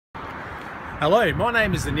Hello, my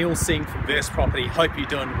name is Anil Singh from Verse Property. Hope you're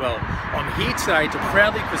doing well. I'm here today to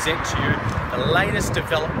proudly present to you the latest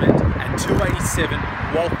development at 287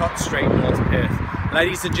 Walcott Street, North Perth.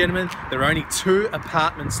 Ladies and gentlemen, there are only 2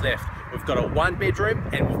 apartments left. We've got a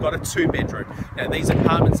 1-bedroom and we've got a 2-bedroom. Now these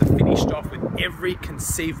apartments are finished off with every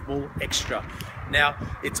conceivable extra. Now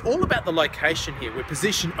it's all about the location here. We're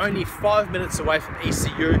positioned only 5 minutes away from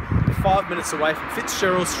ECU, 5 minutes away from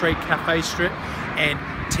Fitzgerald Street Cafe Strip, and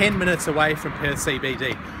 10 minutes away from Perth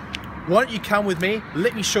CBD. Why don't you come with me?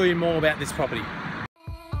 Let me show you more about this property.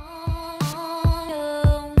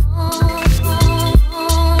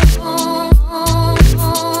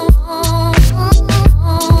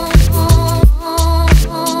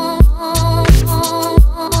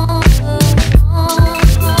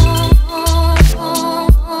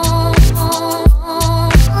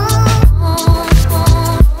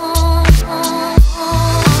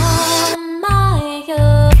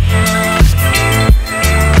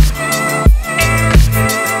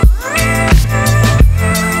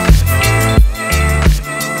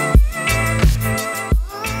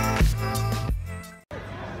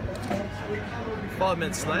 5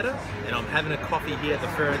 minutes later, and I'm having a coffee here at the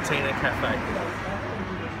Frontage Cafe.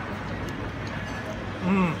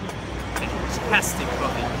 Fantastic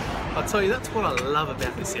coffee. I'll tell you, that's what I love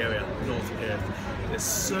about this area, North Perth. There's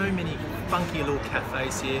so many funky little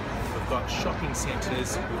cafes here. We've got shopping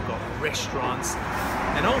centres, we've got restaurants,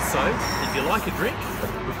 and also, if you like a drink,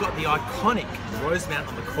 we've got the iconic Rosemount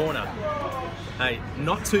on the corner. Hey,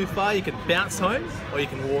 not too far, you can bounce home or you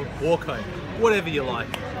can walk home, whatever you like.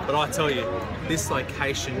 But I tell you, this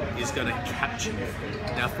location is going to capture you.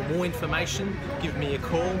 Now for more information, give me a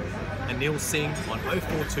call, Anil Singh on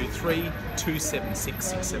 0423 276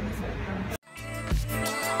 674.